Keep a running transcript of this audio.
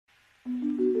Hello,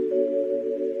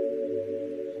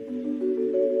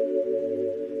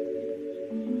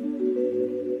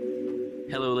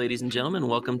 ladies and gentlemen.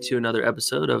 Welcome to another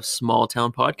episode of Small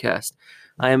Town Podcast.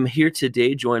 I am here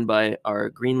today joined by our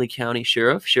Greenlee County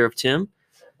Sheriff, Sheriff Tim.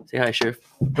 Say hi, Sheriff.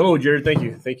 Hello, Jared. Thank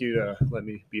you. Thank you to let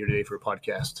me be here today for a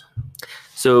podcast.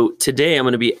 So today I'm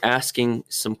going to be asking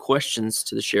some questions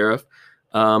to the Sheriff,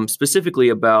 specifically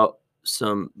about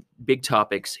some big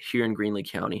topics here in Greenlee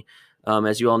County.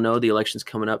 As you all know, the election's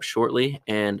coming up shortly,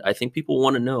 and I think people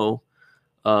want to know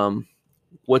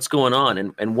what's going on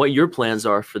and what your plans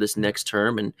are for this next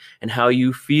term and how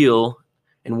you feel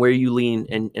and where you lean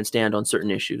and stand on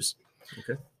certain issues.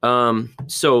 Okay.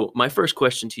 So my first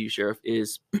question to you, Sheriff,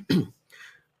 is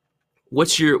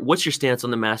what's your stance on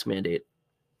the mask mandate?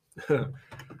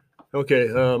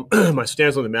 Okay. My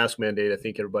stance on the mask mandate, I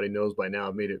think everybody knows by now.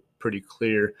 I've made it pretty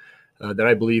clear that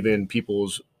I believe in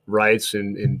people's rights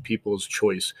and in people's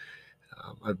choice.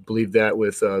 I believe that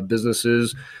with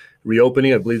businesses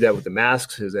reopening. I believe that with the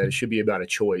masks is that it should be about a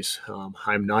choice.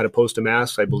 I'm not opposed to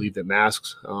masks. I believe that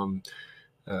masks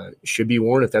should be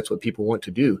worn if that's what people want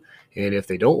to do. And if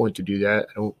they don't want to do that,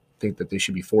 I don't think that they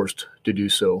should be forced to do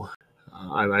so.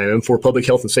 I am for public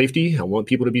health and safety. I want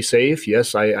people to be safe.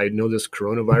 Yes, I know this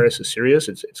coronavirus is serious.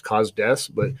 It's caused deaths,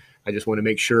 but I just want to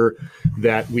make sure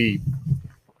that we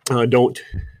don't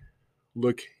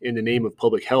look in the name of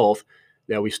public health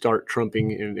that we start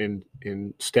trumping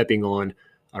and stepping on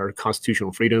our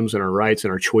constitutional freedoms and our rights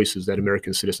and our choices that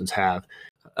American citizens have.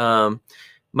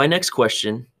 My next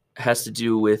question has to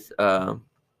do with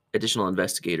additional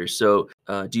investigators. So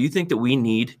do you think that we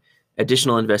need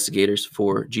additional investigators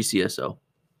for GCSO?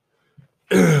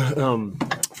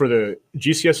 For the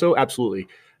GCSO, absolutely.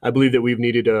 I believe that we've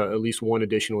needed at least one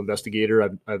additional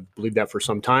investigator. I've believed that for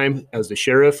some time. As the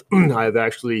sheriff, I've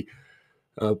actually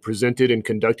presented and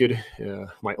conducted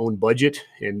my own budget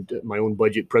and my own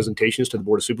budget presentations to the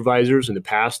Board of Supervisors. In the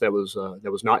past, that was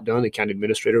not done. The county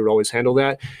administrator would always handle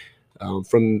that.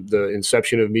 From the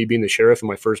inception of me being the sheriff in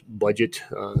my first budget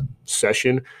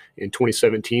session in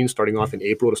 2017, starting off in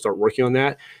April to start working on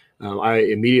that, I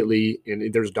immediately,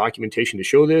 and there's documentation to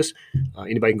show this,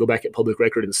 anybody can go back at public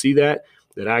record and see that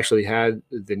I actually had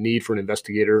the need for an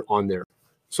investigator on there.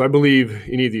 So I believe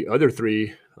any of the other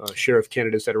three sheriff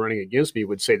candidates that are running against me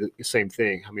would say the same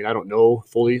thing. I mean, I don't know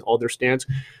fully all their stance,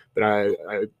 but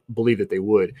I believe that they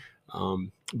would.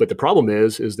 But the problem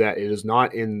is that it is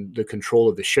not in the control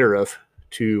of the sheriff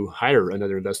to hire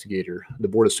another investigator. The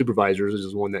Board of Supervisors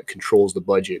is the one that controls the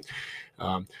budget.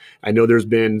 I know there's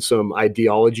been some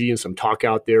ideology and some talk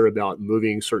out there about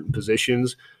moving certain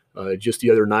positions. Just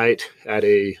the other night at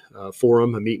a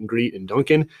forum, a meet and greet in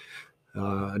Duncan,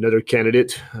 another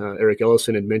candidate, Eric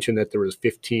Ellison, had mentioned that there was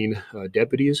 15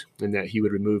 deputies and that he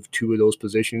would remove 2 of those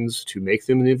positions to make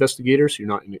them the investigators. So you're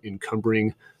not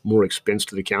encumbering more expense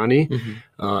to the county.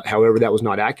 Mm-hmm. However, that was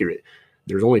not accurate.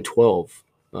 There's only 12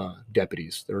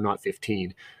 deputies. There are not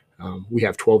 15. We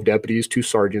have 12 deputies, 2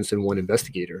 sergeants, and 1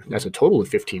 investigator. That's a total of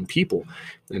 15 people.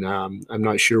 And I'm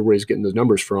not sure where he's getting those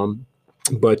numbers from.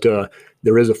 But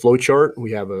there is a flow chart.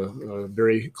 We have a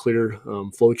very clear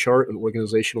flow chart, an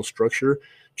organizational structure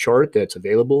chart that's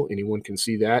available. Anyone can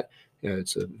see that.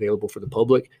 It's available for the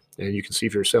public, and you can see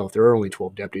for yourself. There are only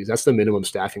 12 deputies. That's the minimum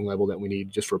staffing level that we need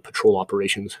just for patrol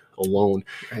operations alone.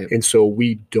 Right. And so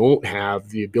we don't have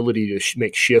the ability to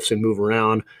make shifts and move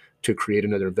around to create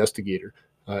another investigator.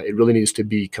 It really needs to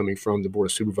be coming from the Board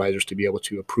of Supervisors to be able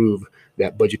to approve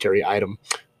that budgetary item.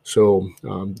 So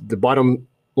the bottom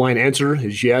line answer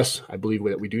is yes. I believe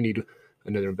that we do need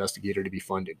another investigator to be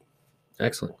funded.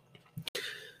 Excellent.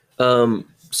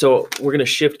 So we're going to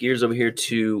shift gears over here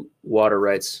to water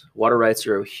rights. Water rights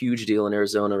are a huge deal in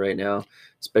Arizona right now,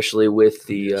 especially with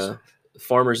the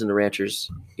farmers and the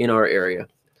ranchers in our area.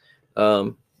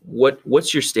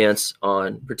 What's your stance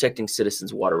on protecting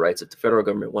citizens' water rights if the federal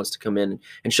government wants to come in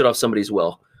and shut off somebody's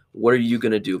well? What are you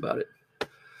going to do about it?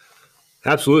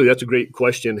 Absolutely. That's a great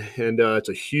question. And it's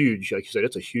a huge, like you said,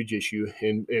 it's a huge issue.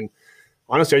 And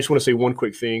honestly, I just want to say one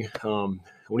quick thing. I want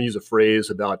to use a phrase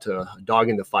about a dog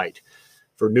in the fight.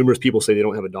 For numerous people say they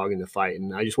don't have a dog in the fight.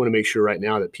 And I just want to make sure right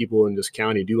now that people in this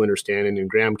county do understand, and in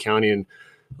Graham County and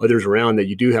others around, that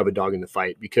you do have a dog in the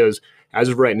fight. Because as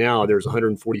of right now, there's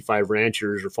 145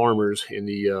 ranchers or farmers in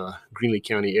the Greenlee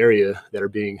County area that are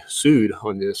being sued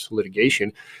on this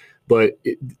litigation. But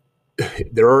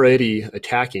they're already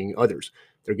attacking others.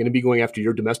 They're going to be going after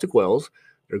your domestic wells.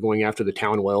 They're going after the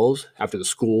town wells, after the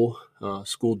school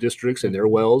districts and their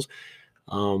wells,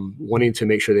 wanting to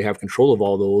make sure they have control of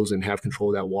all those and have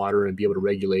control of that water and be able to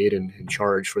regulate and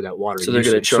charge for that water. So they're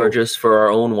going to charge us for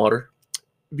our own water?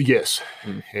 Yes,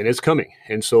 Mm. and it's coming.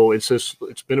 And so it's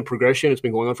been a progression. It's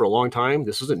been going on for a long time.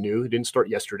 This isn't new. It didn't start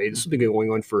yesterday. This has been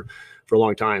going on for a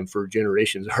long time, for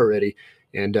generations already.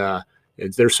 And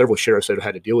there's several sheriffs that have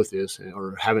had to deal with this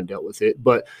or haven't dealt with it.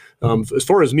 But as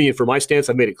far as me and for my stance,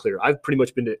 I've made it clear. I've pretty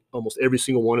much been to almost every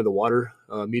single one of the water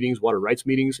rights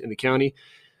meetings in the county.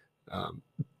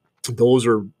 Those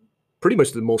are pretty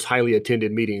much the most highly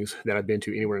attended meetings that I've been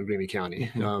to anywhere in Green County.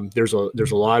 Mm-hmm. There's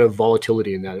a lot of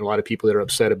volatility in that. There are a lot of people that are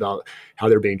upset about how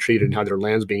they're being treated and how their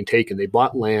land's being taken. They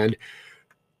bought land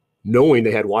knowing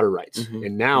they had water rights, Mm-hmm.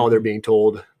 and now they're being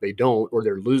told they don't, or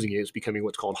they're losing it. It's becoming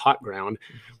what's called hot ground,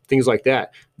 things like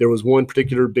that. There was one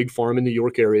particular big farm in the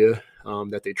York area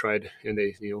that they tried and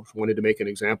they wanted to make an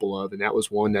example of, and that was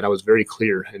one that I was very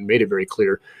clear and made it very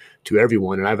clear to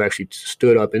everyone. And I've actually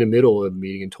stood up in the middle of a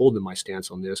meeting and told them my stance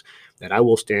on this, that I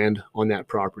will stand on that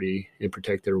property and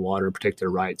protect their water and protect their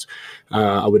rights.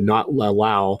 I would not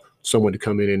allow someone to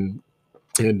come in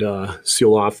and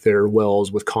seal off their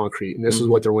wells with concrete. And this is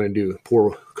what they're going to do: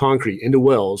 pour concrete into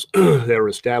wells that are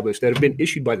established, that have been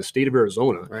issued by the state of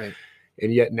Arizona. Right.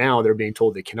 And yet now they're being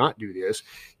told they cannot do this,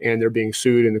 and they're being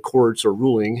sued, and the courts are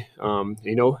ruling. And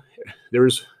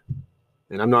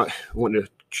I'm not wanting to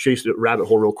chase the rabbit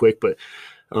hole real quick, but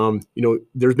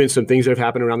there's been some things that have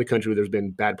happened around the country where there's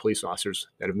been bad police officers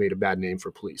that have made a bad name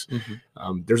for police.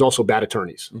 There's also bad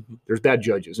attorneys. There's bad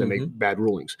judges that make bad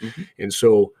rulings. And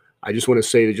so I just want to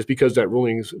say that just because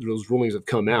those rulings have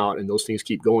come out and those things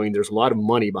keep going, there's a lot of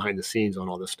money behind the scenes on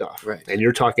all this stuff. Right. And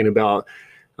you're talking about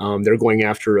they're going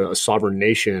after a sovereign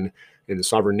nation, and the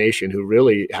sovereign nation who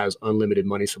really has unlimited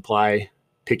money supply,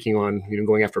 picking on,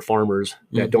 going after farmers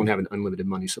that don't have an unlimited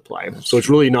money supply. So it's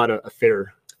really not a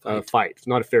fair fight. It's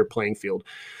not a fair playing field.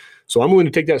 So I'm willing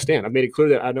to take that stand. I've made it clear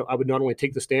that I would not only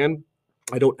take the stand,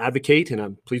 I don't advocate,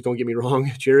 and please don't get me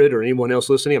wrong, Jared, or anyone else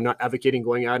listening, I'm not advocating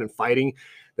going out and fighting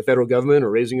the federal government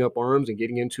or raising up arms and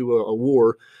getting into a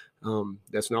war.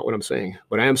 That's not what I'm saying.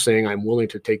 But I am saying I'm willing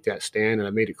to take that stand, and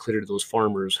I made it clear to those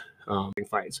farmers in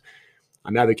fights.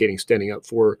 I'm advocating standing up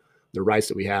for the rights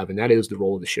that we have, and that is the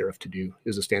role of the sheriff to do,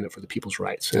 is to stand up for the people's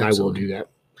rights, and Absolutely. I will do that.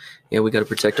 Yeah, we got to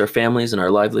protect our families and our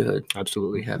livelihood.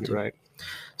 Absolutely. We have to. Right.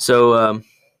 So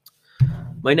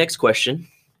my next question,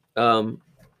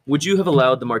 would you have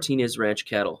allowed the Martinez Ranch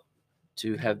cattle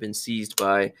to have been seized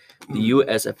by the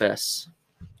USFS,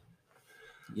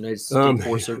 United States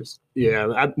Forest Service?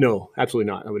 Yeah, no,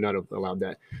 absolutely not. I would not have allowed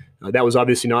that. That was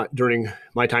obviously not during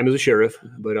my time as a sheriff,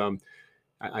 but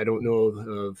I don't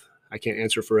know I can't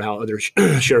answer for how other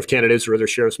sheriff candidates or other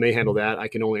sheriffs may handle that. I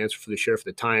can only answer for the sheriff at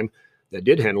the time that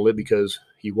did handle it, because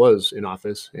he was in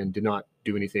office and did not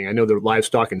do anything. I know the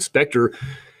livestock inspector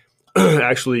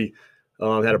actually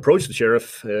had approached the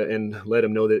sheriff and let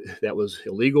him know that that was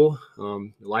illegal.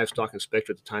 The livestock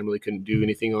inspector at the time really couldn't do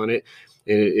anything on it,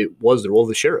 and it was the role of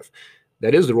the sheriff.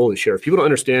 That is the role of the sheriff. People don't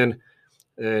understand,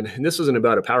 and this isn't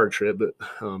about a power trip,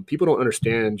 but people don't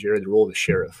understand, Jared, the role of the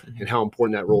sheriff and how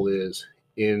important that role is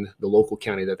in the local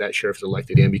county that sheriff is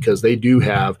elected in, because they do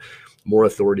have more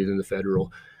authority than the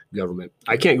federal government.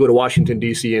 I can't go to Washington,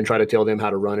 D.C. and try to tell them how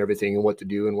to run everything and what to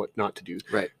do and what not to do.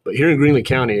 Right. But here in Greenlee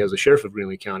County, as a sheriff of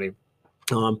Greenlee County,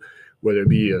 whether it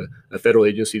be a federal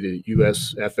agency, the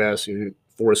USFS,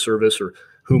 Forest Service, or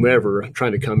whomever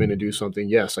trying to come in and do something,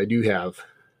 yes, I do have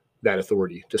that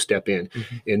authority to step in.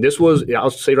 And this was, I'll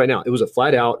say right now, it was a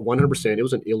flat out 100%. It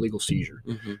was an illegal seizure.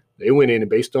 They went in and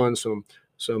based on some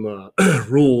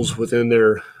rules within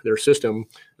their system,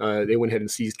 they went ahead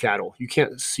and seized cattle. You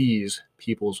can't seize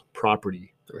people's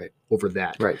property over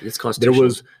that. Right. It's constitutional.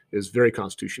 It was very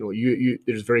constitutional.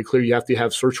 It's very clear you have to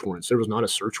have search warrants. There was not a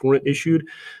search warrant issued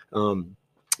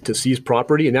to seize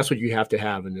property, and that's what you have to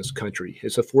have in this country.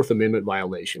 It's a Fourth Amendment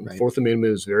violation. Right. The Fourth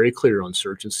Amendment is very clear on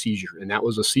search and seizure, and that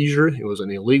was a seizure. It was an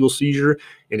illegal seizure,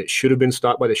 and it should have been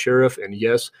stopped by the sheriff. And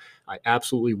yes, I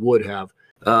absolutely would have.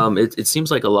 It seems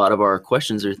like a lot of our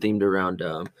questions are themed around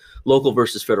local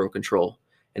versus federal control,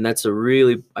 and I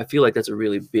feel like that's a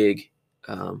really big,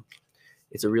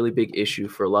 it's a really big issue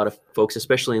for a lot of folks,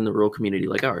 especially in the rural community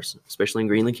like ours, especially in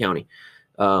Greenlee County.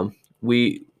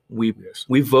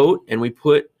 We vote and we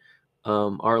put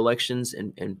our elections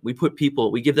and we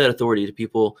give that authority to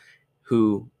people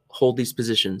who hold these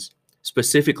positions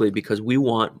specifically because we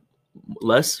want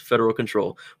less federal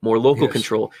control, more local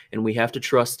control, and we have to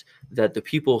trust that the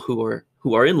people who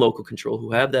are in local control,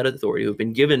 who have that authority, who've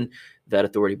been given that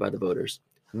authority by the voters,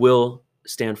 will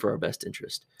stand for our best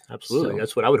interest. Absolutely.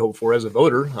 That's what I would hope for as a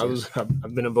voter.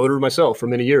 I've been a voter myself for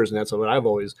many years, and that's what I've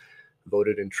always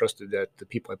voted and trusted, that the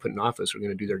people I put in office are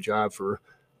going to do their job for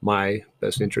my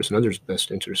best interest and others'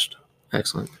 best interest.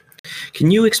 Excellent. Can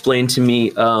you explain to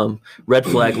me red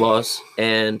flag laws,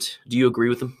 and do you agree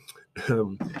with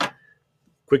them?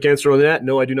 Quick answer on that: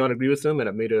 no, I do not agree with them, and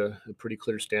I've made a pretty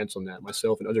clear stance on that.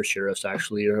 Myself and other sheriffs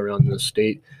actually around the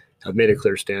state have made a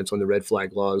clear stance on the red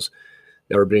flag laws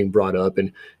that are being brought up.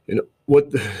 And what,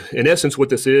 in essence, what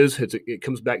this is, it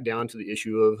comes back down to the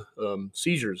issue of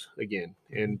seizures again,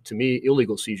 and to me,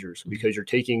 illegal seizures, because you're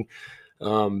taking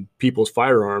people's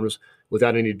firearms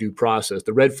without any due process.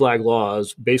 The red flag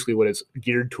laws, basically what it's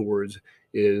geared towards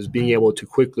is being able to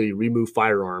quickly remove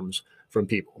firearms from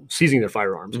people, seizing their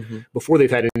firearms before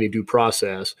they've had any due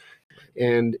process.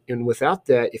 And without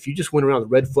that, if you just went around the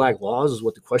red flag laws is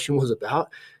what the question was about,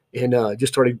 and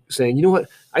just started saying, you know what,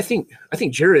 I think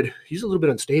Jared, he's a little bit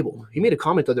unstable. He made a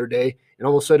comment the other day, and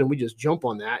all of a sudden we just jump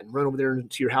on that and run over there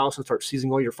into your house and start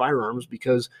seizing all your firearms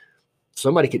because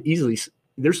somebody could easily.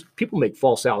 There's people make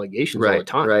false allegations all the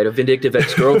time. Right. A vindictive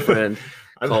ex-girlfriend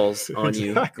calls on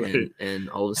Exactly. you, and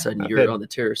all of a sudden you're on the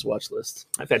terrorist watch list.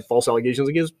 I've had false allegations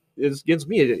against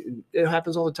me. It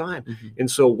happens all the time.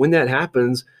 And so when that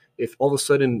happens, if all of a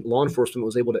sudden law enforcement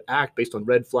was able to act based on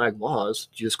red flag laws,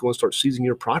 you just go and start seizing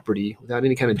your property without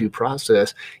any kind of due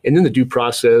process. And then the due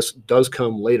process does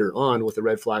come later on with the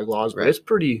red flag laws. But it's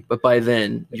pretty. But by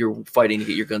then you're fighting to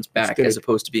get your guns back as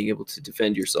opposed to being able to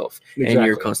defend yourself and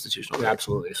your constitutional right.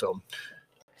 Absolutely. So,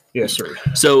 yes, sir.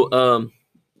 So,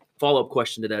 follow-up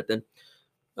question to that then.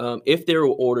 If there were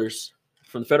orders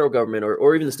from the federal government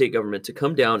or even the state government to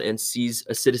come down and seize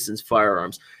a citizen's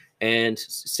firearms and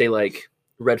say like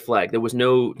red flag, there was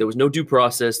no due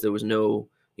process, there was no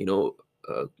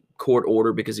court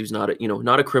order because he was not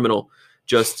a criminal,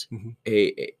 just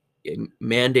a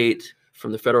mandate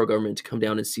from the federal government to come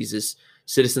down and seize this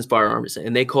citizen's firearms,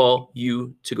 and they call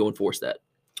you to go enforce that,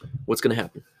 what's going to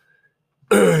happen?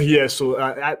 Yeah, so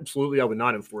absolutely, I would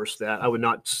not enforce that. I would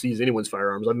not seize anyone's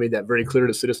firearms. I've made that very clear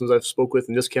to citizens I've spoke with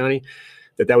in this county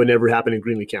that would never happen in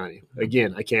Greenlee County.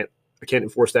 Again, I can't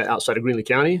enforce that outside of Greenlee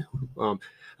County.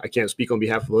 I can't speak on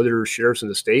behalf of other sheriffs in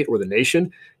the state or the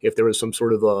nation. If there was some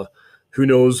sort of who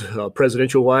knows,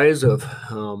 presidential wise of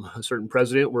a certain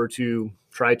president were to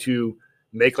try to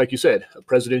make, like you said, a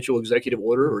presidential executive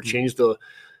order or change the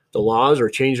laws or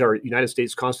change our United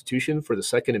States Constitution for the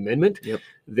Second Amendment,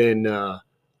 then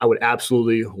I would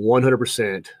absolutely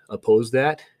 100% oppose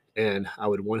that, and I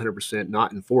would 100%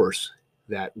 not enforce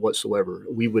that whatsoever.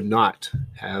 We would not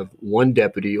have one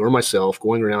deputy or myself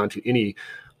going around to any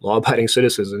law-abiding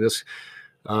citizens in this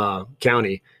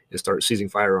county and start seizing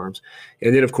firearms.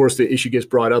 And then, of course, the issue gets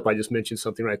brought up. I just mentioned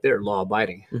something right there,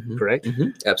 law-abiding, correct?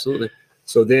 Absolutely.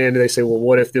 So then they say, well,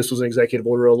 what if this was an executive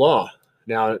order of law?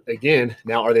 Now, again,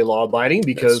 are they law-abiding?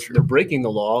 Because they're breaking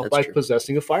the law by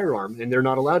possessing a firearm, and they're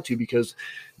not allowed to because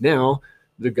now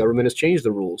the government has changed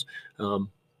the rules.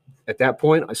 At that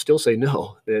point, I still say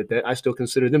no. That I still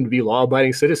consider them to be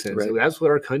law-abiding citizens. Right. That's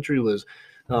what our country was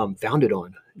founded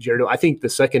on. Jared, I think the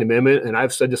Second Amendment, and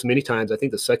I've said this many times, I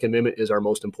think the Second Amendment is our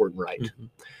most important right.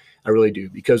 I really do.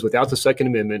 Because without the Second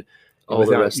Amendment,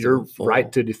 without your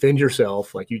right to defend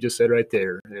yourself, like you just said right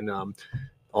there, and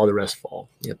all the rest fall.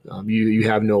 You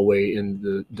have no way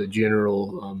in the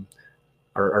general,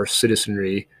 our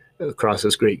citizenry across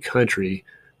this great country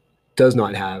does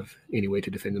not have any way to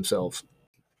defend themselves.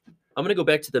 I'm going to go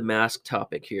back to the mask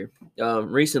topic here.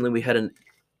 Recently, we had an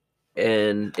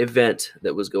event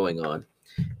that was going on,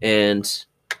 and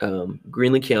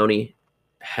Greenlee County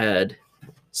had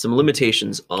some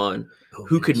limitations on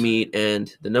who could meet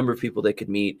and the number of people they could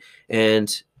meet,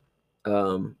 and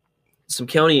some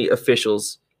county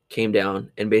officials came down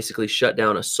and basically shut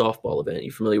down a softball event.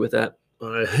 You familiar with that?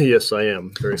 Yes, I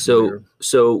am. Very familiar.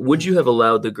 So would you have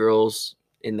allowed the girls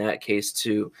in that case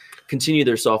to continue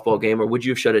their softball game, or would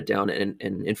you have shut it down and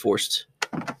enforced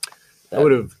that? I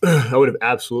would have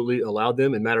absolutely allowed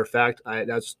them. And matter of fact,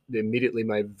 that's immediately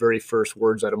my very first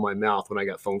words out of my mouth when I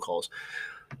got phone calls.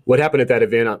 What happened at that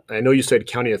event? I know you said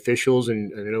county officials,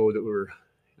 and I know that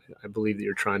I believe that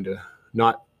you're trying to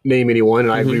not name anyone,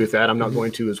 and I agree with that. I'm not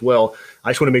going to as well.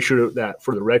 I just want to make sure that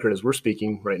for the record, as we're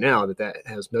speaking right now, that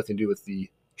has nothing to do with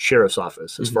the sheriff's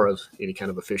office as far as any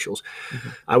kind of officials.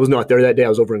 I was not there that day. I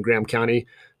was over in Graham County.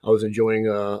 I was enjoying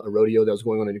a rodeo that was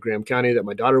going on in Graham County that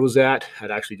my daughter was at. I'd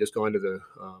actually just gone to the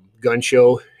gun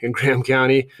show in Graham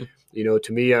County.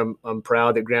 To me, I'm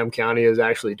proud that Graham County is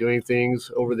actually doing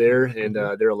things over there, and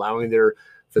they're allowing their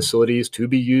facilities to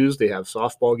be used. They have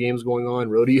softball games going on,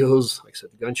 rodeos, like I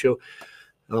said, the gun show.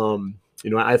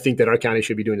 I think that our county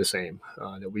should be doing the same,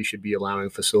 that we should be allowing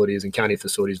facilities and county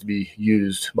facilities to be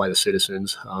used by the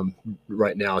citizens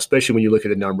right now, especially when you look at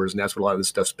the numbers, and that's what a lot of this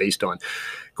stuff's based on.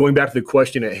 Going back to the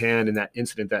question at hand and that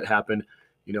incident that happened,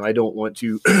 I don't want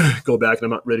to go back, and I'm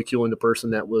not ridiculing the person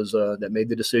that was that made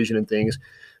the decision and things,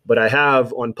 but I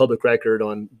have on public record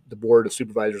on the board of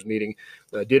supervisors meeting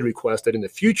did request that in the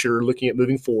future, looking at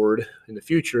moving forward in the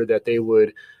future, that they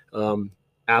would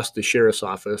ask the sheriff's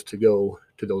office to go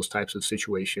to those types of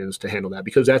situations to handle that,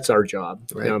 because that's our job.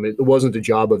 Right. It wasn't the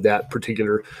job of that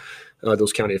particular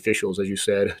those county officials, as you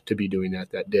said, to be doing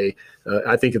that day.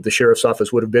 I think if the sheriff's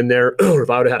office would have been there, or if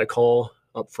I would have had a call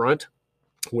up front,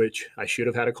 which I should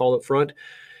have had a call up front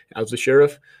as the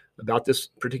sheriff about this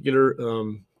particular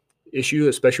issue,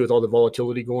 especially with all the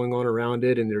volatility going on around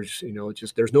it. And there's,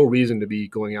 there's no reason to be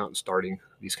going out and starting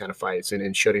these kind of fights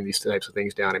and shutting these types of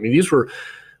things down. I mean, these were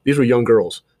young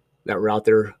girls that were out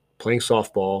there playing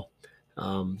softball.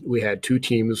 We had 2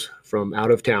 teams from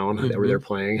out of town that were there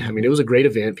playing. I mean, it was a great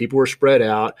event. People were spread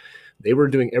out. They were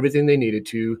doing everything they needed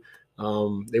to.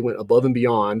 They went above and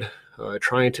beyond,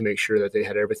 trying to make sure that they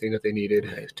had everything that they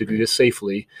needed to do this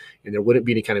safely, and there wouldn't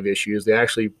be any kind of issues. They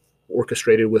actually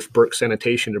orchestrated with Burke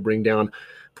Sanitation to bring down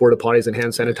porta potties and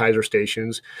hand sanitizer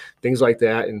stations, things like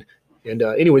that. And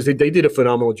anyways, they did a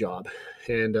phenomenal job.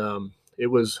 And it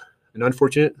was an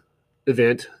unfortunate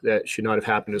event that should not have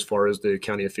happened as far as the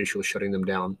county officials shutting them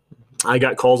down. I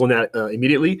got calls on that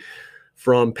immediately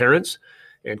from parents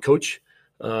and coach.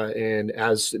 And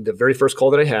as the very first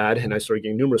call that I had, and I started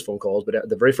getting numerous phone calls, but at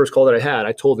the very first call that I had,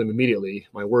 I told them immediately,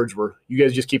 my words were, you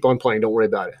guys just keep on playing. Don't worry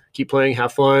about it. Keep playing,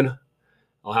 have fun.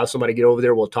 I'll have somebody get over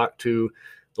there. We'll talk to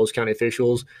those county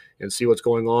officials and see what's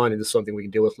going on. And this is something we can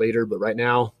deal with later. But right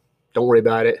now, don't worry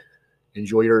about it.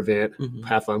 Enjoy your event.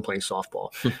 Have fun playing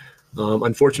softball.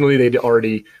 Unfortunately, they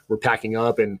already were packing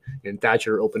up, and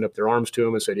Thatcher opened up their arms to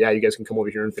them and said, yeah, you guys can come over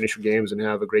here and finish your games and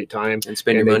have a great time. And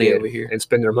spend your money over here. And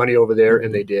spend their money over there.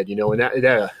 And they did, and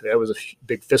that was a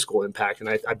big fiscal impact. And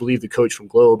I believe the coach from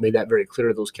Globe made that very clear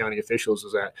to those county officials,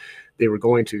 is that they were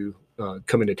going to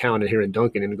come into town and here in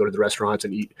Duncan and go to the restaurants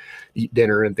and eat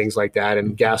dinner and things like that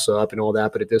and gas up and all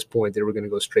that. But at this point, they were going to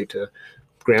go straight to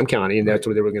Graham County, and that's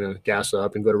where they were going to gas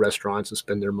up and go to restaurants and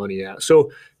spend their money at. So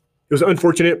it was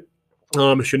unfortunate.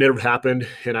 It should never have happened.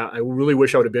 And I really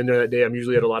wish I would have been there that day. I'm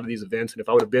usually at a lot of these events, and if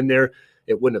I would have been there,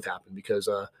 it wouldn't have happened, because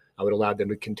I would have allowed them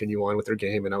to continue on with their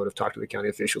game, and I would have talked to the county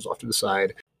officials off to the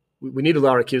side. We need to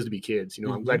allow our kids to be kids.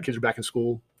 I'm glad kids are back in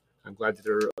school. I'm glad that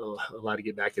they're allowed to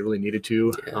get back. They really needed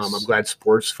to. Yes. I'm glad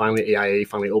sports AIA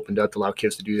finally opened up to allow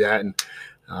kids to do that.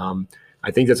 And I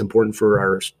think that's important for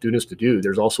our students to do.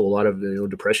 There's also a lot of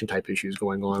depression type issues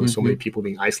going on with so many people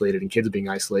being isolated and kids being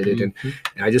isolated. And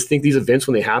I just think these events,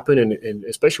 when they happen, and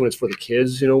especially when it's for the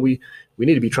kids, we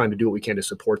need to be trying to do what we can to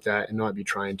support that, and not be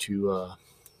trying to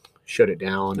shut it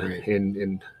down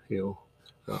and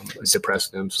depress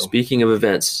them. So, speaking of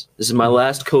events, this is my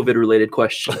last COVID related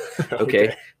question.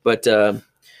 Okay. But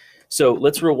so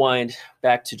let's rewind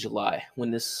back to July, when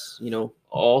this,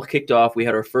 all kicked off. We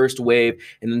had our first wave,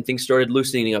 and then things started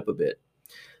loosening up a bit.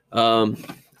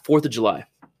 4th of July.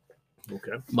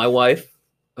 Okay. My wife,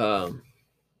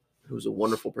 who's a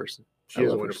wonderful person. She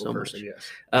is a wonderful person,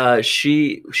 yes.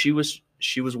 She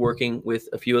was working with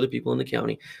a few other people in the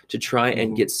county to try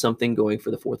and get something going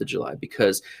for the 4th of July,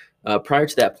 because prior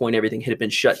to that point, everything had been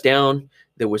shut down.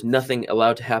 There was nothing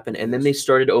allowed to happen. And then they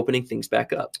started opening things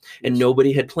back up. And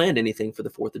nobody had planned anything for the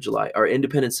 4th of July, our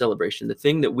independence celebration, the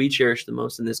thing that we cherish the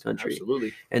most in this country.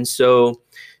 Absolutely. And so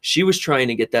she was trying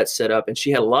to get that set up, and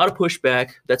she had a lot of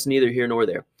pushback. That's neither here nor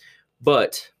there.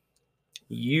 But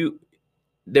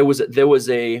there was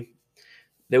a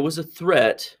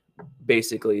threat,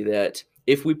 basically, that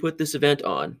if we put this event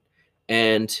on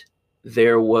and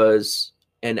there was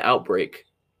an outbreak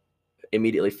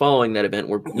immediately following that event,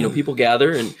 where people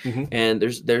gather and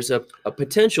there's a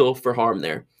potential for harm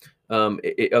there,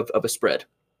 of a spread.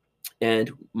 And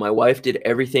my wife did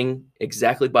everything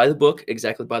exactly by the book,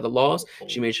 exactly by the laws.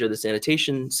 She made sure the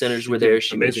sanitation centers were there.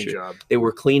 She made sure they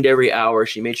were cleaned every hour.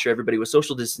 She made sure everybody was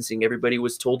social distancing. Everybody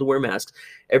was told to wear masks.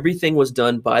 Everything was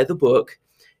done by the book.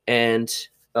 And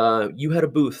you had a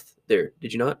booth there,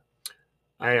 did you not?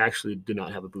 I actually did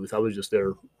not have a booth. I was just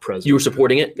there present. You were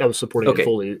supporting it? I was supporting it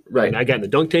fully. Right. And I got in the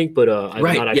dunk tank, but I did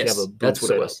not actually have a booth. That's what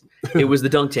it was. It was the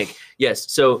dunk tank.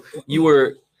 Yes. So you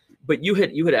were, but you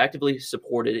had actively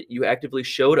supported it. You actively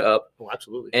showed up. Oh,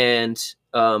 absolutely. And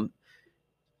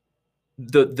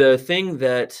the thing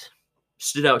that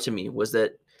stood out to me was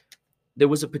that there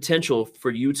was a potential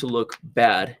for you to look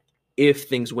bad if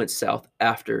things went south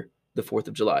after the 4th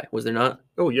of July. Was there not?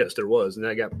 Oh, yes, there was. And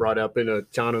that got brought up in a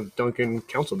town of Duncan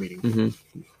council meeting.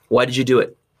 Why did you do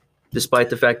it? Despite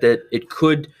the fact that it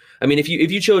could, I mean, if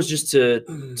you chose just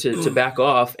to back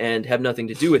off and have nothing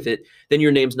to do with it, then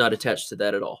your name's not attached to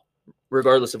that at all,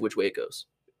 regardless of which way it goes.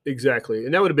 Exactly.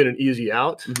 And that would have been an easy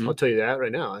out. Mhm. I'll tell you that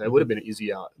right now. That would have been an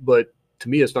easy out. But to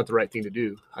me, it's not the right thing to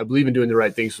do. I believe in doing the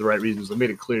right things for the right reasons. I made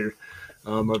it clear.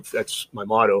 That's my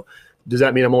motto. Does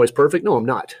that mean I'm always perfect? No, I'm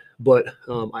not. But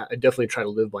I definitely try to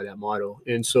live by that motto.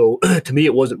 And so to me,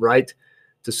 it wasn't right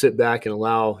to sit back and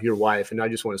allow your wife. And I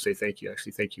just want to say thank you.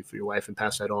 Actually, thank you for your wife and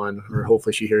pass that on. Or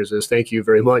hopefully she hears this. Thank you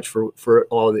very much for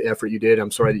all the effort you did.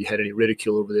 I'm sorry that you had any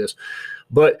ridicule over this.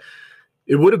 But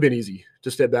it would have been easy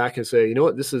to step back and say, you know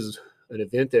what, this is an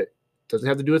event that doesn't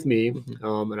have to do with me.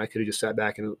 And I could have just sat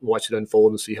back and watched it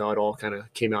unfold and see how it all kind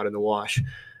of came out in the wash.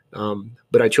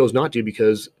 But I chose not to,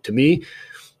 because to me,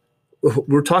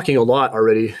 we're talking a lot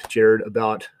already, Jared,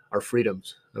 about our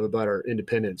freedoms, about our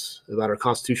independence, about our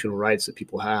constitutional rights that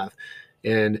people have.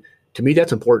 And to me,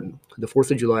 that's important. The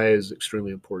 4th of July is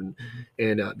extremely important.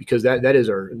 And because that is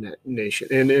our nation.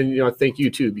 And you know, thank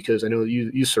you too, because I know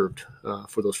you served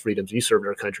for those freedoms. You served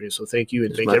our country. So thank you.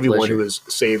 And thank everyone pleasure. who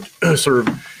has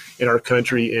served in our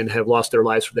country and have lost their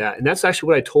lives for that. And that's actually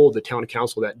what I told the town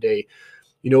council that day.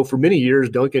 You know, for many years,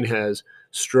 Duncan has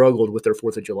struggled with their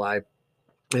 4th of July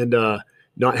and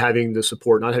not having the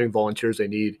support, not having volunteers they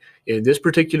need. In this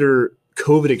particular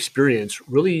COVID experience,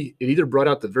 really, it either brought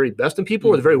out the very best in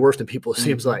people or the very worst in people, it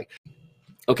seems like.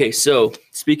 Okay, so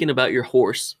speaking about your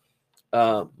horse,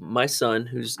 my son,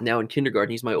 who's now in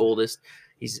kindergarten, he's my oldest.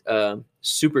 He's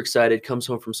super excited, comes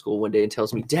home from school one day and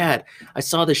tells me, Dad, I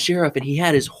saw the sheriff and he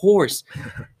had his horse.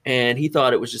 And he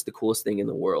thought it was just the coolest thing in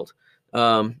the world.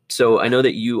 So I know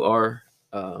that you are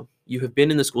you have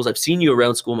been in the schools. I've seen you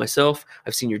around school myself.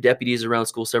 I've seen your deputies around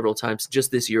school several times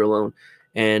just this year alone.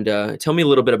 And tell me a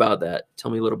little bit about that. Tell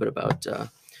me a little bit about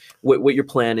what your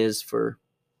plan is for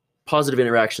positive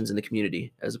interactions in the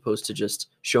community, as opposed to just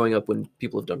showing up when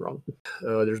people have done wrong.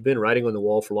 There's been writing on the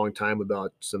wall for a long time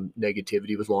about some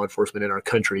negativity with law enforcement in our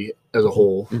country as a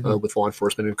whole, with law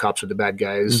enforcement and cops are the bad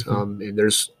guys. And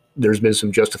there's been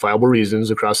some justifiable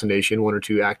reasons across the nation, 1 or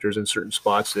 2 actors in certain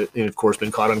spots that, and of course,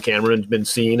 been caught on camera and been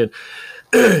seen. And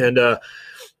you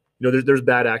know, there's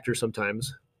bad actors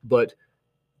sometimes. But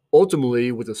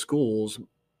ultimately, with the schools,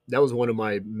 that was one of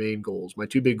my main goals. My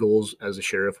 2 big goals as a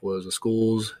sheriff was the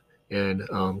schools and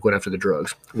going after the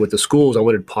drugs. With the schools, I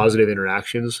wanted positive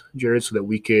interactions, Jared, so that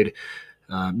we could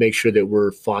make sure that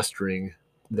we're fostering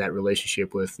that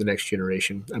relationship with the next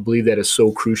generation. I believe that is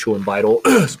so crucial and vital,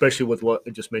 especially with what I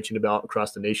just mentioned about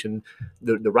across the nation.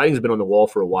 The writing's been on the wall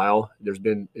for a while.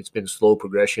 It's been slow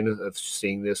progression of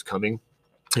seeing this coming.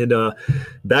 And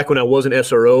back when I was an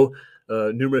SRO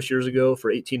numerous years ago for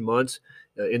 18 months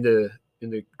in the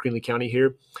Greenlee County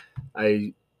here,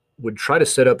 I would try to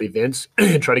set up events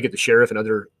and try to get the sheriff and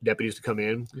other deputies to come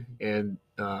in. And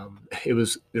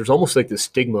there's almost like this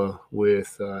stigma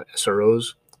with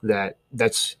SROs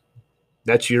that's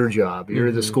your job.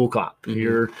 You're the school cop.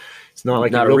 It's not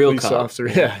like not a real police cop. Officer.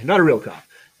 Yeah, not a real cop.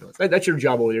 No, that's your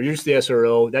job over there. You're just the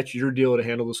SRO. That's your deal to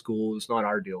handle the school. It's not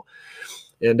our deal.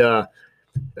 And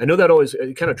I know that always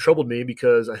kind of troubled me,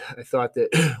 because I thought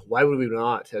that why would we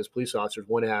not, as police officers,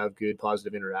 want to have good,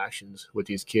 positive interactions with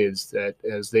these kids that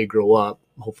as they grow up,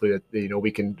 hopefully that, you know,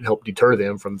 we can help deter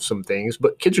them from some things.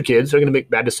 But kids are kids. They're going to make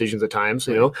bad decisions at times.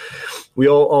 You know, we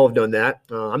all have done that.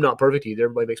 I'm not perfect either.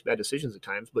 Everybody makes bad decisions at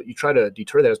times, but you try to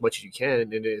deter that as much as you can.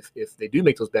 And if they do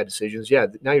make those bad decisions, yeah,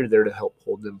 now you're there to help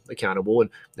hold them accountable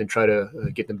and try to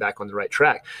get them back on the right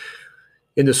track.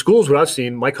 In the schools, what I've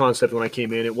seen, my concept when I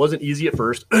came in, it wasn't easy at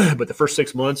first, but the first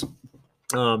 6 months,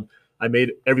 I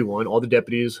made everyone, all the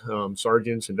deputies,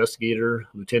 sergeants, investigator,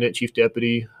 lieutenant, chief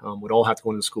deputy, would all have to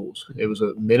go into the schools. It was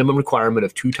a minimum requirement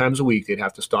of 2 times a week. They'd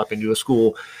have to stop into a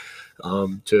school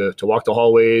to walk the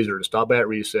hallways or to stop at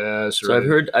recess. So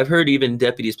I've heard even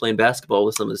deputies playing basketball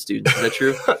with some of the students. Is that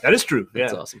true? That is true.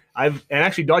 That's yeah. awesome. And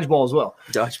actually dodgeball as well.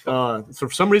 Dodgeball. So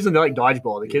for some reason they like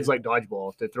dodgeball. The kids like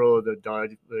dodgeball. They throw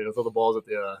the balls at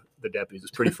the deputies. It's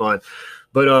pretty fun.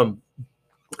 But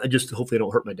I just hopefully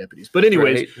don't hurt my deputies. But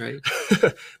anyways, right.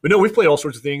 But no, we've played all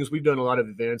sorts of things. We've done a lot of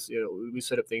events. You know, we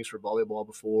set up things for volleyball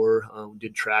before. We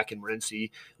did track in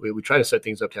Morenci. We try to set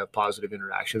things up to have positive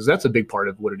interactions. That's a big part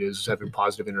of what it is having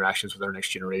positive interactions with our next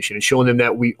generation and showing them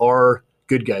that we are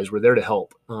good guys. We're there to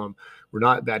help. We're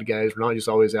not bad guys. We're not just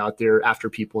always out there after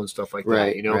people and stuff like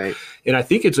that. You know, and I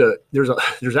think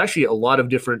there's actually a lot of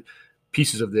different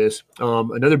pieces of this.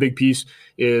 Another big piece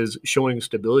is showing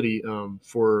stability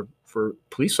for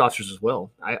police officers as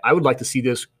well. I would like to see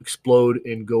this explode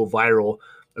and go viral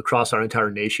across our entire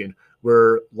nation,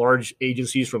 where large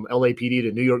agencies from LAPD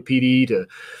to New York PD to,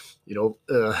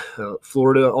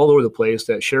 Florida, all over the place,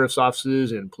 that sheriff's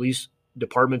offices and police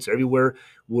departments everywhere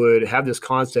would have this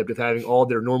concept of having all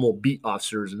their normal beat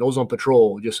officers and those on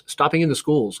patrol just stopping in the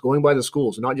schools, going by the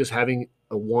schools, and not just having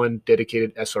a one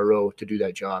dedicated SRO to do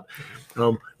that job.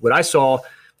 What I saw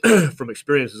from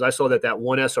experience is I saw that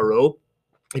one SRO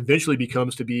eventually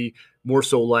becomes to be more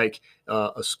so like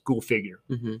a school figure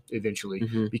eventually,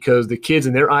 because the kids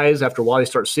in their eyes, after a while, they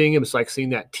start seeing him. It's like seeing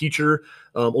that teacher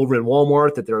over in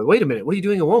Walmart that they're like, wait a minute, what are you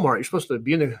doing in Walmart? You're supposed to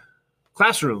be in the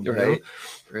classroom.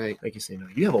 Right. Like you say, no,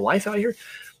 you have a life out here.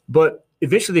 But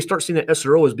eventually they start seeing that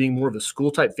SRO as being more of a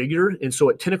school type figure. And so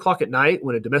at 10 o'clock at night,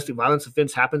 when a domestic violence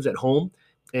offense happens at home,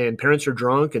 and parents are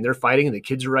drunk and they're fighting and the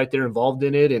kids are right there involved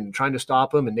in it and trying to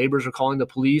stop them, and neighbors are calling the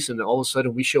police, and then all of a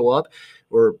sudden we show up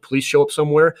or police show up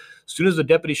somewhere. As soon as the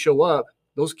deputies show up,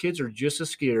 those kids are just as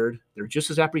scared. They're just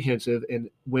as apprehensive. And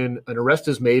when an arrest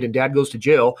is made and dad goes to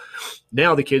jail,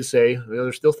 now the kids say,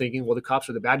 they're still thinking, well, the cops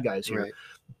are the bad guys here. Right.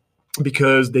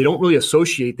 Because they don't really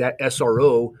associate that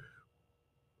SRO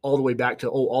all the way back to,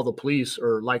 all the police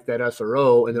are like that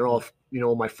SRO and they're all,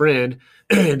 my friend.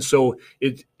 And so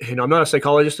I'm not a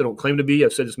psychologist. I don't claim to be.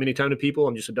 I've said this many times to people.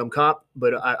 I'm just a dumb cop.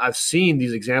 But I've seen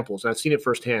these examples, and I've seen it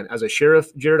firsthand. As a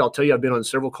sheriff, Jared, I'll tell you, I've been on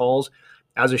several calls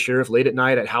as a sheriff late at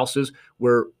night at houses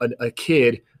where a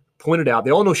kid pointed out,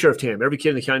 they all know Sheriff Tim. Every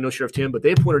kid in the county knows Sheriff Tim, but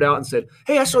they pointed out and said,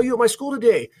 hey, I saw you at my school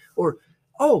today. Or,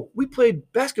 oh, we played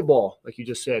basketball, like you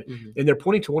just said. And they're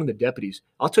pointing to one of the deputies.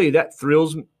 I'll tell you, that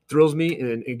thrills me,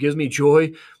 and it gives me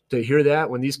joy to hear that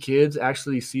when these kids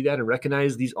actually see that and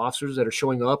recognize these officers that are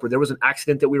showing up. Or there was an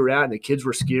accident that we were at and the kids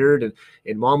were scared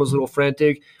and mom was a little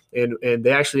frantic. And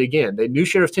they actually, again, they knew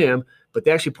Sheriff Tim, but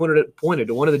they actually pointed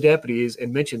to one of the deputies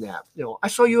and mentioned that, I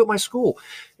saw you at my school.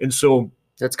 And so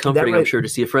that's comforting, I'm sure, to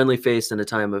see a friendly face in a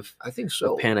time of, I think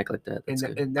so, of panic like that.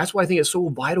 And that's why I think it's so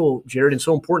vital, Jared, and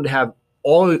so important to have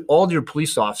all your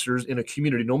police officers in a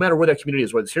community, no matter where that community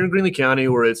is, whether it's here in Greenlee County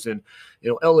or it's in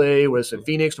LA, whether it's in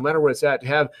Phoenix, no matter where it's at, to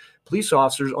have police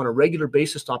officers on a regular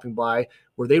basis stopping by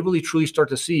where they really truly start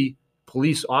to see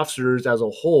police officers as a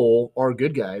whole are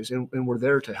good guys, and we're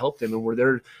there to help them, and we're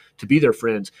there to be their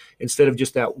friends, instead of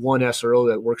just that one SRO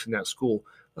that works in that school.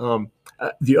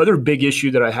 The other big issue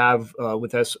that I have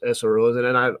with SROs,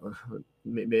 and I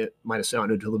it might have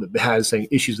sounded a little bit bad saying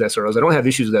issues with SROs. I don't have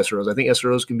issues with SROs. I think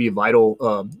SROs can be a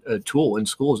vital tool in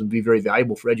schools and be very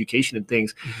valuable for education and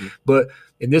things. But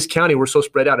in this county, we're so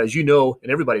spread out, as you know,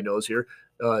 and everybody knows here,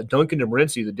 Duncan to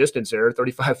Morenci, the distance there,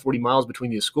 35, 40 miles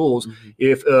between these schools.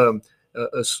 If a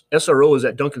SRO is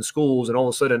at Duncan schools and all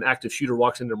of a sudden an active shooter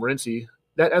walks into Morenci,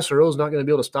 that SRO is not going to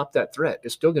be able to stop that threat.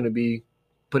 It's still going to be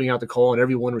putting out the call and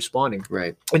everyone responding,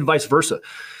 right, and vice versa.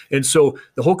 And so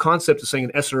the whole concept of saying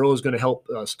an SRO is going to help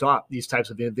stop these types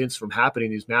of events from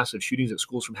happening, these massive shootings at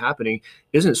schools from happening,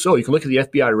 isn't so. You can look at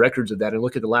the FBI records of that and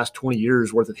look at the last 20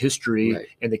 years worth of history, right,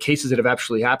 and the cases that have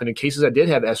actually happened, and cases that did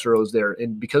have SROs there.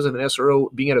 And because of an SRO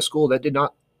being at a school, that did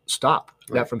not stop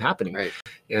that from happening. Right.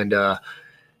 And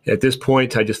at this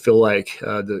point, I just feel like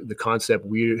the concept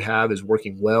we have is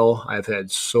working well. I've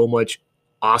had so much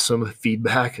awesome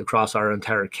feedback across our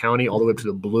entire county, all the way up to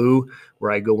the Blue,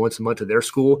 where I go once a month to their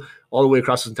school, all the way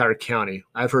across this entire county.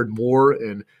 I've heard more,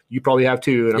 and you probably have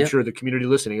too, and I'm sure the community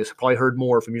listening has probably heard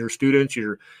more from your students,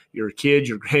 your kids,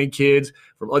 your grandkids,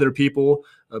 from other people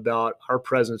about our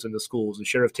presence in the schools, and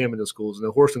Sheriff Tim in the schools, and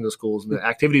the horse in the schools, and the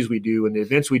activities we do, and the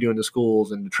events we do in the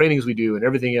schools, and the trainings we do, and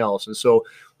everything else. And so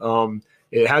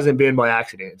it hasn't been by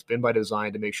accident. It's been by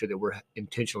design to make sure that we're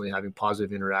intentionally having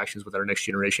positive interactions with our next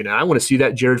generation. And I want to see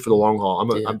that, Jared, for the long haul.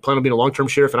 I'm planning on being a long-term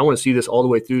sheriff, and I want to see this all the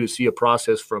way through, to see a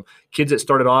process from kids that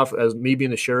started off as me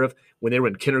being the sheriff when they were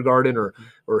in kindergarten or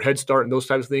Head Start and those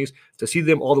types of things, to see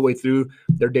them all the way through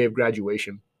their day of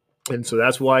graduation. And so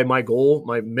that's why my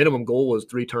minimum goal was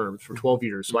 3 terms for 12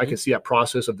 years. So I can see that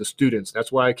process of the students.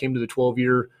 That's why I came to the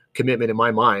 12-year commitment in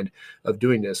my mind of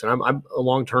doing this. And I'm a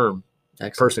long-term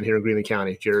person here in Greenlee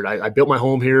County, Jared. I built my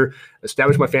home here,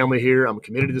 established my family here. I'm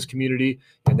committed to this community,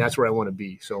 and that's where I want to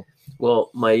be. So,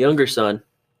 well, my younger son,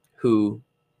 who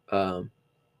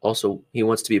also he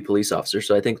wants to be a police officer,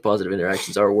 so I think positive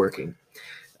interactions are working.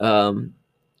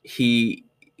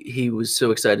 He was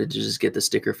so excited to just get the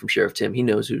sticker from Sheriff Tim. He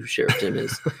knows who Sheriff Tim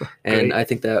is, and I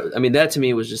think that to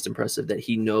me was just impressive that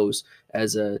he knows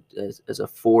as a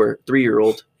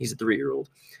 3-year-old. He's a 3-year-old.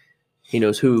 He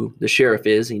knows who the sheriff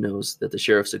is. He knows that the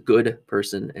sheriff's a good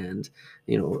person, and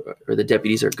or the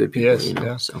deputies are good people.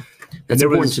 Yes, So that's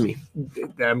important to me.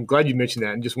 I'm glad you mentioned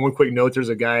that. And just one quick note: there's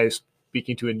a guy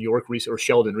speaking to in New York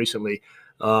Sheldon recently,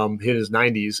 in his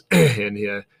 90s,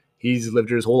 and he's lived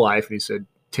here his whole life. And he said,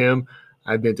 "Tim,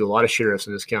 I've been through a lot of sheriffs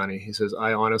in this county. He says,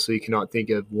 I honestly cannot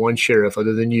think of one sheriff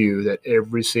other than you that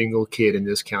every single kid in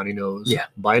this county knows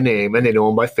by name, and they know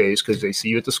him by face because they see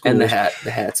you at the school. And the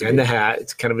hat's and the hat.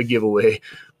 It's kind of a giveaway.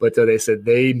 But they said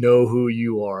they know who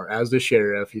you are as the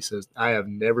sheriff. He says, I have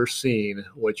never seen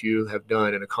what you have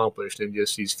done and accomplished in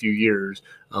just these few years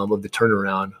of the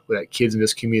turnaround that kids in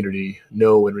this community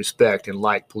know and respect and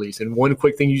like police. And one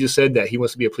quick thing you just said, that he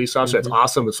wants to be a police officer. That's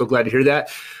awesome. I'm so glad to hear that.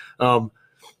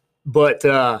 But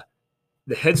the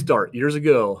Head Start years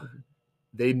ago,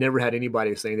 they never had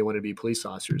anybody saying they wanted to be police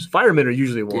officers. Firemen are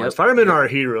usually ones. Firemen are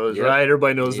heroes, right?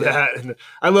 Everybody knows that. And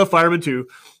I love firemen too.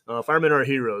 Firemen are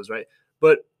heroes, right?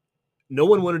 But no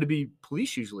one wanted to be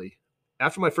police usually.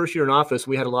 After my first year in office,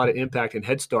 we had a lot of impact in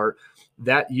Head Start.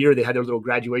 That year, they had their little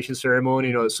graduation ceremony.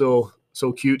 You know, it's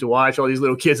so cute to watch all these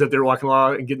little kids up there walking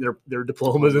along and getting their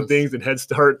diplomas and things, and Head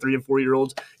Start, 3 and 4 year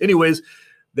olds. Anyways,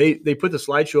 they put the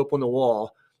slideshow up on the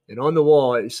wall. And on the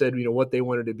wall, it said, you know, what they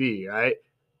wanted to be, right?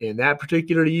 In that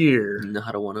particular year,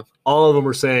 all of them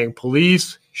were saying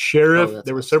police, sheriff.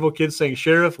 There were several kids saying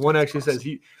sheriff. One actually says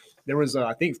there was,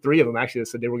 I think 3 of them actually that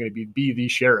said they were going to be the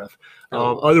sheriff.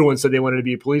 Other ones said they wanted to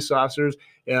be police officers.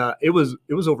 It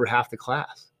was over half the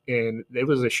class. And it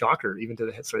was a shocker even to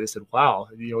the Head Start. They said, wow,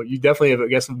 you know, you definitely have, I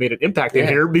guess, made an impact in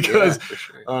here, because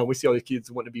we see all these kids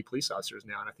wanting to be police officers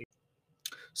now. And I think.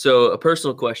 So a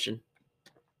personal question.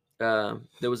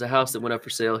 There was a house that went up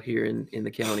for sale here in the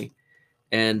county,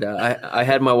 and I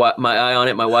had my eye on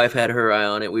it. My wife had her eye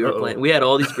on it. We were planning. We had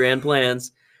all these grand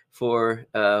plans for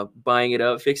buying it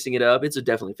up, fixing it up. It's a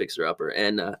definitely fixer upper,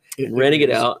 and renting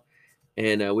it out.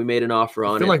 And we made an offer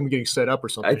on it. I feel like I'm getting set up or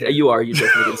something. You are. You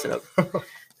definitely getting set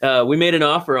up. We made an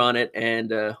offer on it,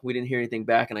 and we didn't hear anything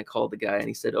back. And I called the guy, and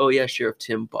he said, "Oh yeah, Sheriff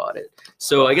Tim bought it."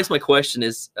 So I guess my question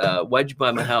is, why'd you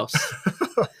buy my house?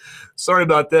 Sorry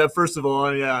about that. First of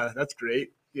all, yeah, that's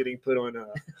great. Getting put on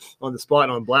the spot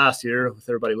and on blast here with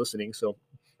everybody listening. So,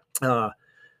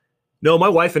 no, my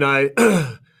wife and I,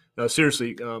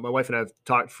 seriously, my wife and I have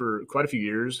talked for quite a few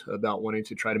years about wanting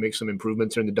to try to make some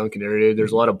improvements here in the Duncan area.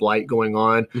 There's a lot of blight going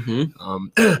on.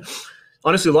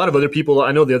 Honestly, a lot of other people,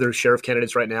 I know the other sheriff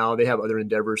candidates right now, they have other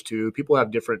endeavors too. People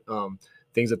have different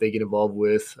things that they get involved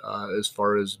with as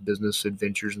far as business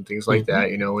adventures and things like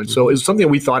that, you know. And so it's something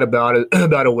we thought about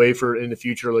a way for in the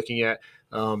future, looking at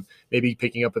maybe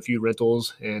picking up a few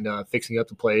rentals and fixing up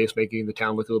the place, making the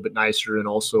town look a little bit nicer, and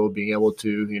also being able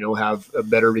to, you know, have a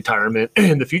better retirement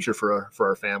in the future for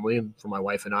our family and for my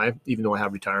wife and I, even though I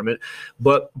have retirement.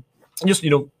 But just, you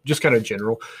know, just kind of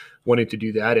general wanting to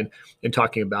do that and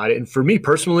talking about it. And for me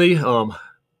personally,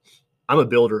 I'm a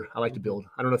builder. I like to build.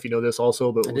 I don't know if you know this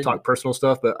also, but we'll talk personal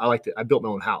stuff. But I built my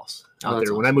own house out there.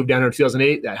 Awesome. When I moved down here in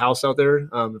 2008, that house out there,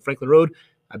 Franklin Road,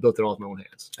 I built it all with my own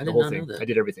hands. The whole thing. I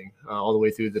did everything, all the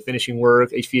way through the finishing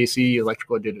work, HVAC,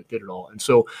 electrical. I did it all. And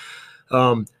so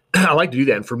I like to do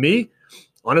that. And for me,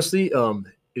 honestly,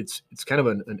 it's kind of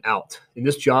an out. In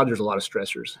this job, there's a lot of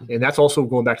stressors. And that's also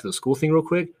going back to the school thing real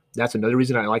quick. That's another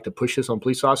reason I like to push this on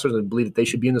police officers and believe that they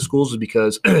should be in the schools, is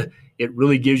because it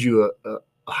really gives you a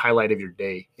highlight of your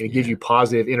day, and it gives you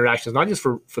positive interactions, not just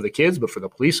for the kids, but for the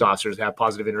police officers to have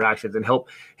positive interactions and help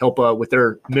with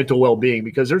their mental well-being,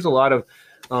 because there's a lot of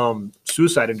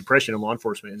suicide and depression in law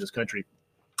enforcement in this country.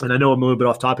 And I know I'm a little bit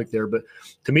off topic there, but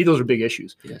to me, those are big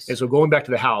issues. Yes. And so going back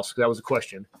to the house, because that was a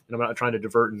question, and I'm not trying to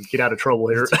divert and get out of trouble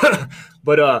here,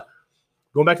 but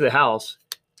going back to the house,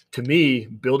 to me,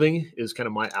 building is kind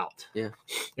of my out. Yeah.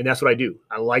 And that's what I do.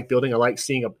 I like building. I like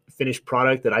seeing a finished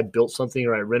product that I built something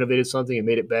or I renovated something and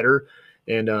made it better.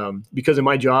 And because of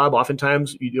my job,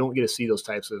 oftentimes you don't get to see those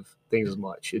types of things as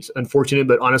much. It's unfortunate,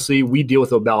 but honestly, we deal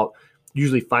with about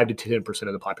usually 5 to 10%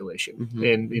 of the population.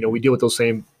 And, you know, we deal with those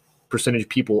same percentage of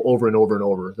people over and over and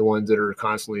over, the ones that are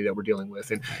constantly that we're dealing with.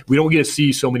 And we don't get to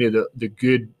see so many of the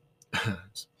good,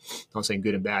 not saying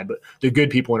good and bad, but the good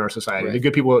people in our society, the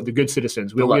good people, the good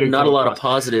citizens. Not a lot of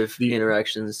positive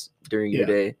interactions during your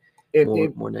day.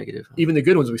 More negative. Even the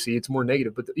good ones we see, it's more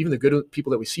negative. But even the good people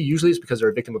that we see, usually it's because they're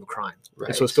a victim of a crime. Right.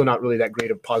 And so it's still not really that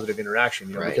great of positive interaction,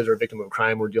 you know, because they're a victim of a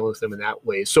crime. We're dealing with them in that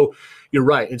way. So you're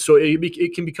right. And so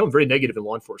it can become very negative in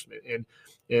law enforcement.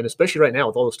 And especially right now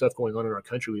with all the stuff going on in our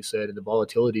country, we said, and the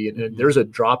volatility, and there's a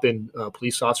drop in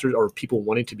police officers or people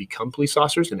wanting to become police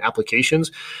officers and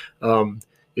applications.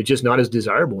 It's just not as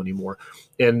desirable anymore.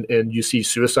 And you see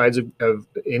suicides have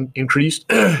increased.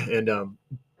 And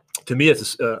to me,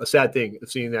 it's a sad thing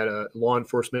of seeing that law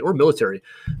enforcement or military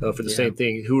for the same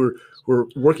thing, who are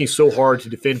working so hard to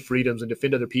defend freedoms and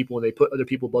defend other people, and they put other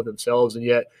people above themselves. And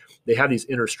yet they have these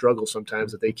inner struggles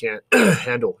sometimes that they can't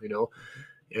handle, you know?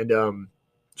 And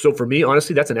so for me,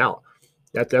 honestly, that's an out.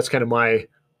 That's kind of my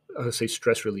I would say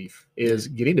stress relief is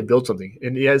getting to build something.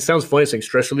 And yeah, it sounds funny saying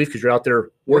stress relief because you're out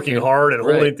there working hard and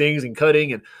holding things and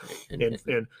cutting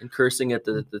and cursing at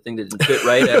the thing that didn't fit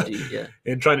right after you,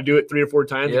 and trying to do it 3 or 4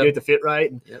 times to get it to fit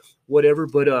right and whatever.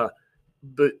 But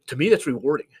to me, that's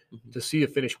rewarding to see a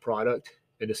finished product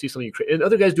and to see something you create. And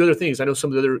other guys do other things. I know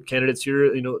some of the other candidates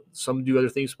here, some do other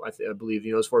things, I believe,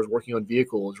 as far as working on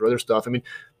vehicles or other stuff. I mean,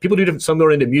 people do different, some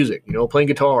are into music, playing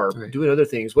guitar, doing other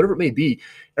things, whatever it may be.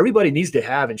 Everybody needs to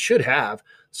have and should have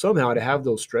somehow to have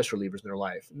those stress relievers in their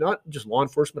life, not just law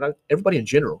enforcement, everybody in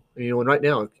general. And right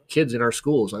now, kids in our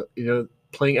schools,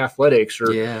 playing athletics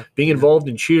or being involved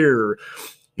in cheer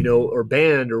or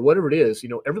band or whatever it is,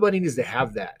 everybody needs to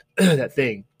have that, that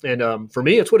thing. And for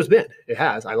me, it's what it's been. It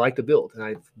has. I like to build. And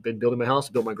I've been building my house,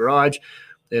 I built my garage,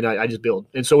 and I just build.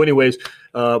 And so anyways,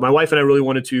 my wife and I really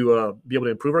wanted to be able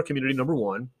to improve our community, number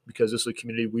one, because this is a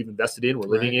community we've invested in, we're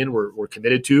living in, we're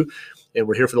committed to, and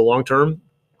we're here for the long term.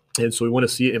 And so we want to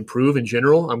see it improve in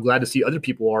general. I'm glad to see other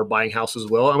people are buying houses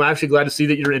as well. I'm actually glad to see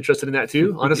that you're interested in that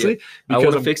too, honestly. I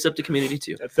want to fix up the community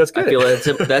too. That's good. I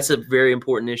feel that's a very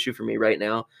important issue for me right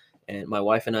now. And my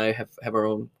wife and I have our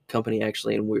own company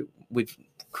actually, and we've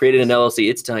created an LLC.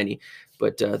 It's tiny,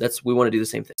 but we want to do the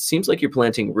same thing. Seems like you're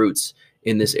planting roots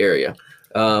in this area.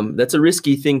 That's a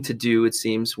risky thing to do, it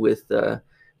seems, with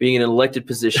being in an elected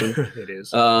position. It is.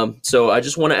 So I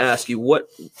just want to ask you, what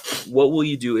will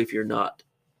you do if you're not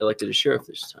elected as sheriff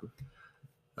this time?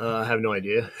 I have no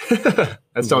idea.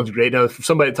 That sounds great. Now, if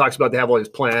somebody talks about they have all these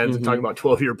plans and talking about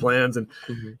 12-year plans, and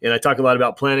I talk a lot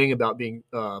about planning, about being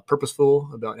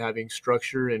purposeful, about having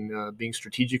structure and being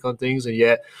strategic on things, and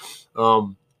yet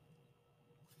I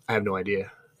have no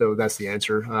idea. So that's the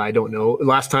answer. I don't know.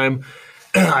 Last time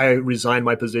I resigned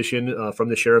my position from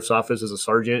the sheriff's office as a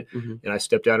sergeant, and I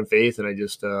stepped out in faith, and I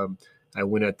just I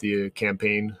went at the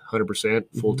campaign 100%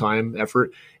 full-time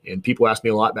effort. And people asked me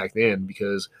a lot back then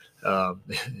because I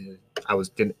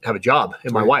didn't have a job,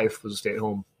 and my wife was a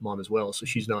stay-at-home mom as well. So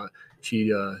she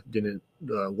didn't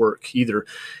work either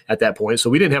at that point. So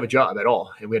we didn't have a job at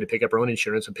all. And we had to pick up our own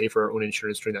insurance and pay for our own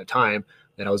insurance during that time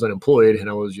that I was unemployed and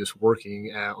I was just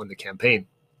working on the campaign.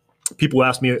 People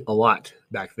asked me a lot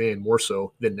back then, more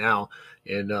so than now.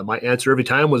 And my answer every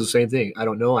time was the same thing. I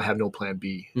don't know. I have no plan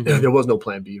B. There was no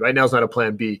plan B. Right now it's not a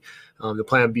plan B. The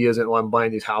plan B isn't, I'm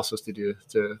buying these houses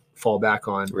to fall back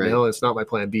on. Right. No, it's not my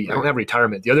plan B. I don't have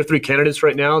retirement. The other 3 candidates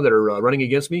right now that are running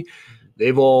against me,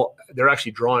 they're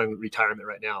actually drawing retirement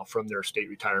right now from their state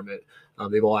retirement.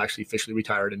 They've all actually officially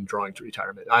retired and drawing to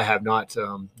retirement. I have not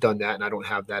done that, and I don't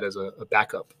have that as a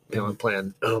backup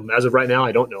plan. As of right now,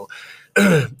 I don't know.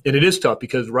 And it is tough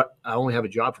because I only have a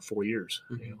job for 4 years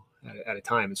at a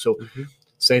time. And so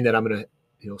saying that I'm going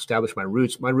to establish my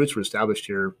roots were established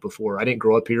here before. I didn't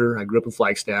grow up here. I grew up in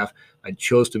Flagstaff. I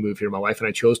chose to move here. My wife and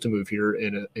I chose to move here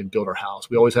and build our house.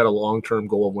 We always had a long-term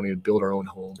goal of wanting to build our own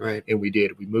home. Right. And we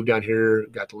did. We moved down here,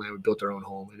 got the land, we built our own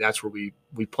home. And that's where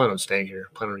we plan on staying here,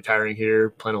 plan on retiring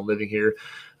here, plan on living here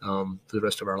for the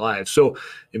rest of our lives. So,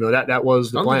 that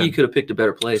was the plan. I don't think you could have picked a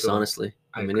better place, honestly.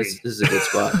 I mean, this is a good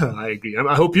spot. I agree.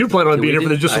 I hope you plan on being here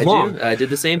for just as long. I did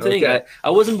the same thing. Okay. I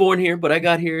wasn't born here, but I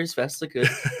got here as fast as I could.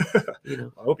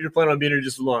 I hope you're planning on being here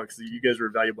just as long because you guys are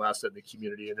a valuable asset in the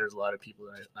community, and there's a lot of people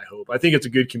that I hope. I think it's a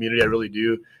good community. I really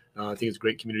do. I think it's a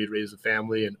great community to raise a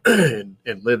family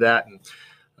and live at. And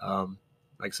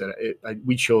like I said,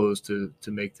 we chose to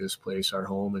make this place our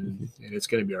home, and it's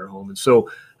going to be our home. And so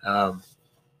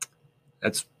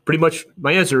that's pretty much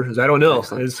my answer is I don't know.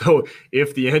 Excellent. And so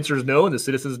if the answer is no and the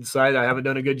citizens decide I haven't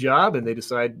done a good job and they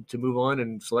decide to move on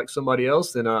and select somebody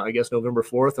else, then I guess November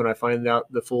 4th when I find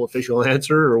out the full official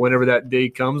answer or whenever that day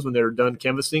comes when they're done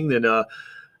canvassing, then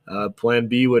plan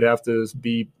B would have to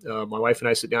be my wife and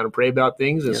I sit down and pray about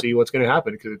things and see what's going to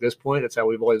happen, because at this point, that's how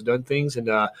we've always done things. And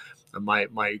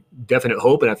my definite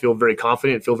hope, and I feel very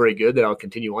confident and feel very good that I'll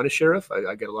continue on as sheriff.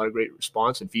 I get a lot of great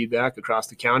response and feedback across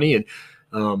the county,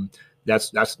 and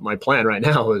that's my plan right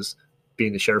now, is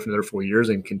being the sheriff another 4 years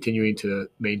and continuing to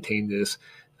maintain this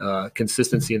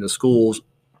consistency in the schools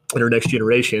in our next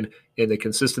generation, and the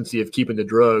consistency of keeping the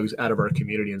drugs out of our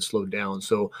community and slowed down.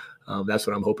 So that's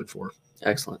what I'm hoping for.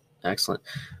 Excellent.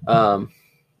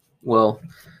 Well,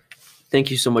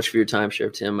 thank you so much for your time,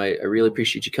 Sheriff Tim. I really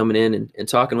appreciate you coming in and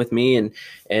talking with me and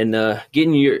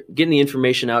getting the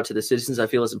information out to the citizens. I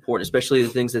feel is important, especially the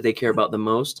things that they care about the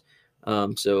most.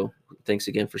 So thanks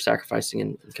again for sacrificing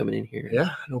and coming in here. Yeah,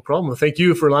 no problem. Well, thank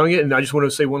you for allowing it. And I just want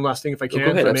to say one last thing, if I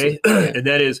can, if I may. And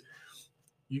that is,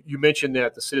 you mentioned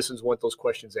that the citizens want those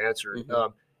questions answered.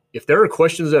 If there are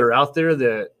questions that are out there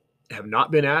that have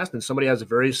not been asked and somebody has a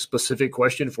very specific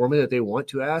question for me that they want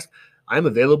to ask, I'm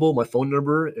available. My phone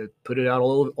number, put it out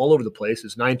all over the place,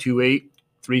 is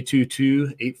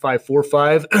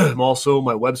 928-322-8545. Also,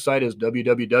 my website is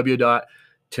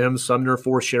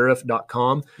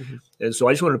www.timsumner4sheriff.com. Mhm. And so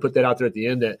I just wanted to put that out there at the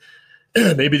end that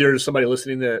maybe there's somebody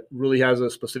listening that really has a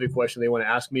specific question they want to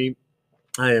ask me.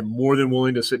 I am more than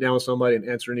willing to sit down with somebody and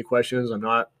answer any questions. I'm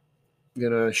not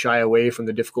going to shy away from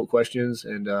the difficult questions,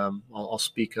 and I'll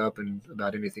speak up and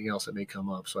about anything else that may come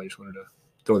up. So I just wanted to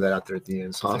throw that out there at the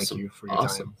end. So Awesome. Thank you for your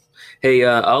time. Hey,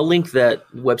 I'll link that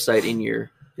website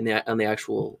on the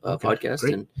actual podcast.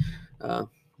 Great. And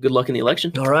good luck in the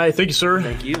election. All right. Thank you, sir.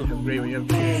 Thank you. Have a great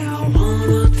weekend. I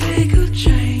wanna take a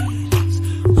chance.